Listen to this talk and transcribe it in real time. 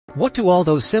What do all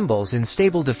those symbols in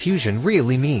Stable Diffusion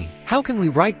really mean? How can we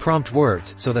write prompt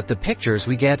words so that the pictures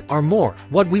we get are more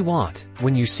what we want?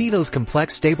 When you see those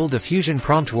complex Stable Diffusion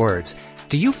prompt words,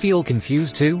 do you feel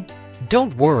confused too?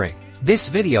 Don't worry. This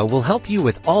video will help you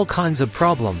with all kinds of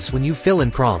problems when you fill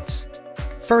in prompts.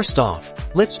 First off,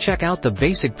 let's check out the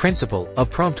basic principle of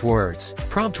prompt words.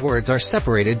 Prompt words are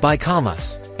separated by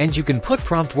commas, and you can put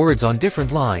prompt words on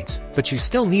different lines, but you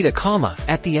still need a comma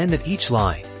at the end of each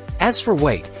line. As for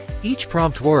weight, each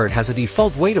prompt word has a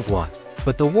default weight of 1,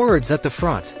 but the words at the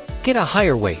front get a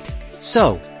higher weight.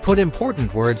 So, put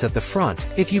important words at the front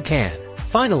if you can.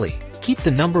 Finally, keep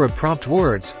the number of prompt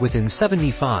words within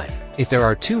 75. If there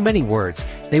are too many words,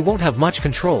 they won't have much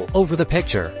control over the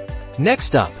picture.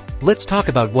 Next up, let's talk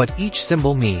about what each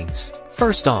symbol means.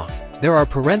 First off, there are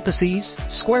parentheses,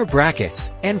 square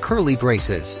brackets, and curly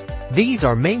braces. These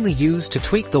are mainly used to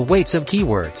tweak the weights of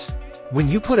keywords. When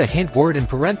you put a hint word in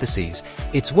parentheses,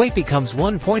 its weight becomes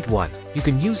 1.1. You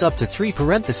can use up to 3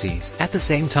 parentheses at the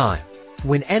same time.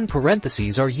 When n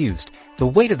parentheses are used, the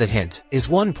weight of the hint is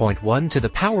 1.1 to the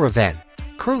power of n.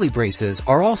 Curly braces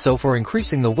are also for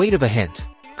increasing the weight of a hint.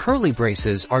 Curly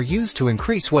braces are used to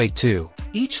increase weight too.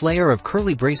 Each layer of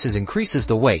curly braces increases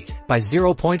the weight by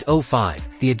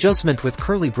 0.05. The adjustment with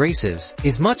curly braces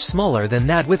is much smaller than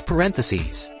that with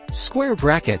parentheses. Square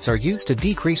brackets are used to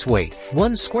decrease weight.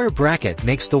 1 square bracket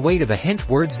makes the weight of a hint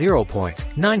word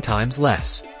 0.9 times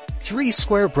less. 3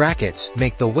 square brackets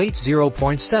make the weight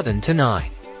 0.7 to 9.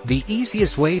 The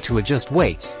easiest way to adjust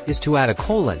weights is to add a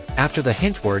colon after the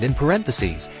hint word in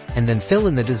parentheses, and then fill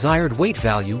in the desired weight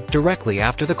value directly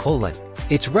after the colon.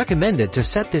 It's recommended to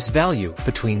set this value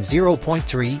between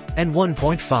 0.3 and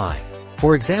 1.5.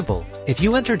 For example, if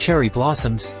you enter cherry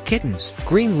blossoms, kittens,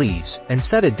 green leaves, and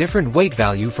set a different weight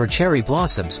value for cherry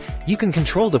blossoms, you can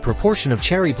control the proportion of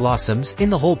cherry blossoms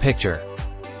in the whole picture.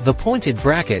 The pointed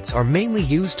brackets are mainly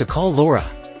used to call LoRa.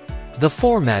 The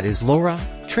format is LoRa,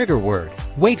 trigger word,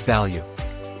 weight value.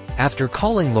 After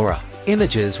calling LoRa,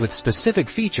 images with specific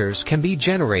features can be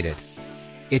generated.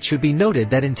 It should be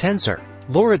noted that in Tensor,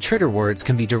 LoRa trigger words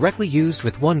can be directly used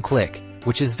with one click,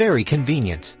 which is very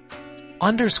convenient.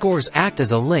 Underscores act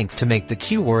as a link to make the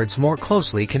keywords more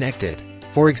closely connected.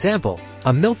 For example,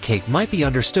 a milk cake might be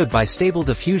understood by Stable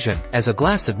Diffusion as a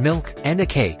glass of milk and a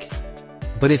cake.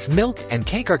 But if milk and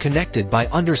cake are connected by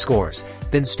underscores,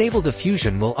 then Stable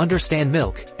Diffusion will understand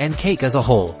milk and cake as a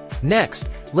whole.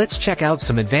 Next, let's check out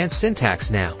some advanced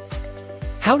syntax now.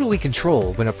 How do we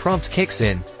control when a prompt kicks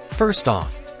in? First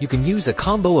off, you can use a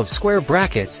combo of square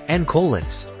brackets and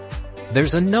colons.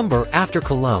 There's a number after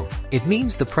colon. It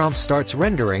means the prompt starts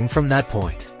rendering from that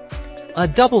point. A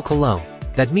double colon.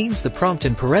 That means the prompt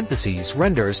in parentheses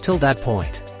renders till that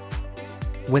point.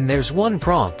 When there's one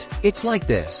prompt, it's like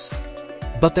this.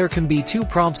 But there can be 2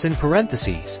 prompts in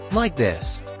parentheses, like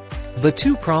this. The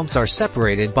 2 prompts are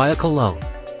separated by a colon.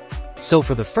 So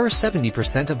for the first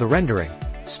 70% of the rendering,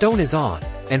 stone is on,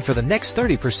 and for the next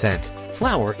 30%,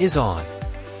 flower is on.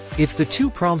 If the 2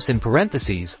 prompts in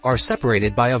parentheses are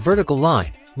separated by a vertical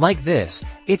line, like this,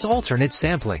 it's alternate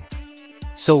sampling.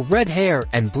 So red hair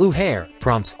and blue hair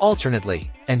prompts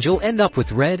alternately, and you'll end up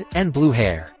with red and blue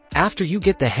hair. After you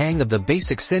get the hang of the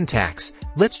basic syntax,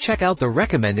 let's check out the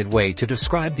recommended way to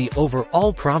describe the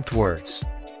overall prompt words.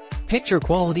 Picture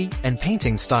quality and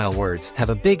painting style words have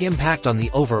a big impact on the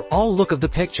overall look of the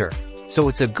picture, so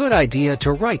it's a good idea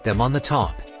to write them on the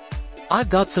top. I've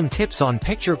got some tips on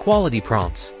picture quality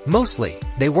prompts. Mostly,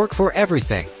 they work for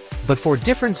everything. But for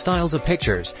different styles of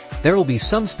pictures, there will be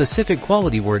some specific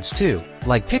quality words too,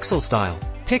 like pixel style,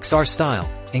 Pixar style,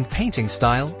 ink painting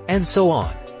style, and so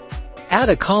on. Add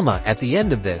a comma at the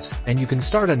end of this, and you can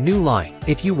start a new line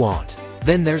if you want.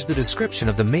 Then there's the description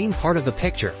of the main part of the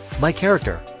picture, like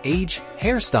character, age,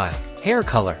 hairstyle, hair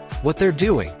color, what they're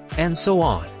doing, and so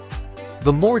on.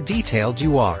 The more detailed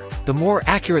you are, the more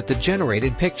accurate the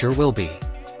generated picture will be.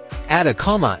 Add a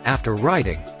comma after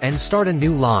writing, and start a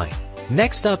new line.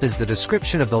 Next up is the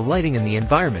description of the lighting in the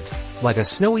environment, like a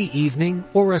snowy evening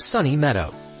or a sunny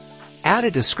meadow. Add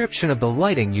a description of the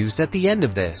lighting used at the end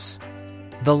of this.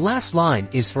 The last line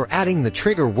is for adding the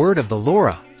trigger word of the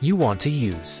LoRa you want to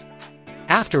use.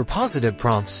 After positive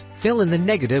prompts, fill in the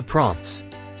negative prompts.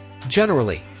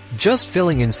 Generally, just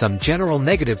filling in some general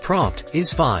negative prompt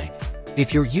is fine.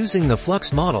 If you're using the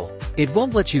Flux model, it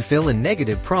won't let you fill in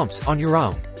negative prompts on your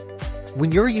own.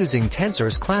 When you're using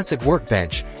Tensor's classic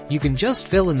workbench, you can just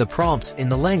fill in the prompts in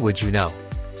the language you know.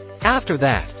 After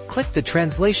that, click the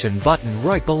translation button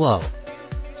right below.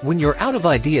 When you're out of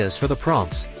ideas for the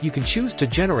prompts, you can choose to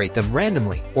generate them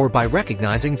randomly or by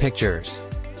recognizing pictures.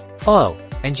 Oh,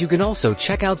 And you can also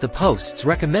check out the posts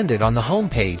recommended on the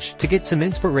homepage to get some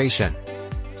inspiration.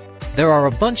 There are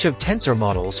a bunch of Tensor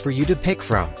models for you to pick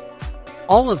from.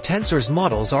 All of Tensor's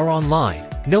models are online,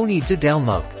 no need to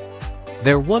download.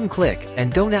 They're one click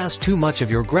and don't ask too much of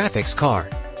your graphics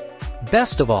card.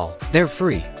 Best of all, they're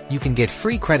free. You can get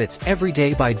free credits every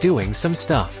day by doing some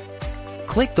stuff.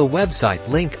 Click the website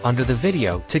link under the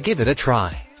video to give it a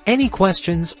try. Any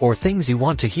questions or things you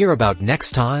want to hear about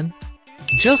next time?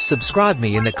 Just subscribe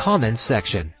me in the comments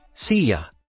section. See ya!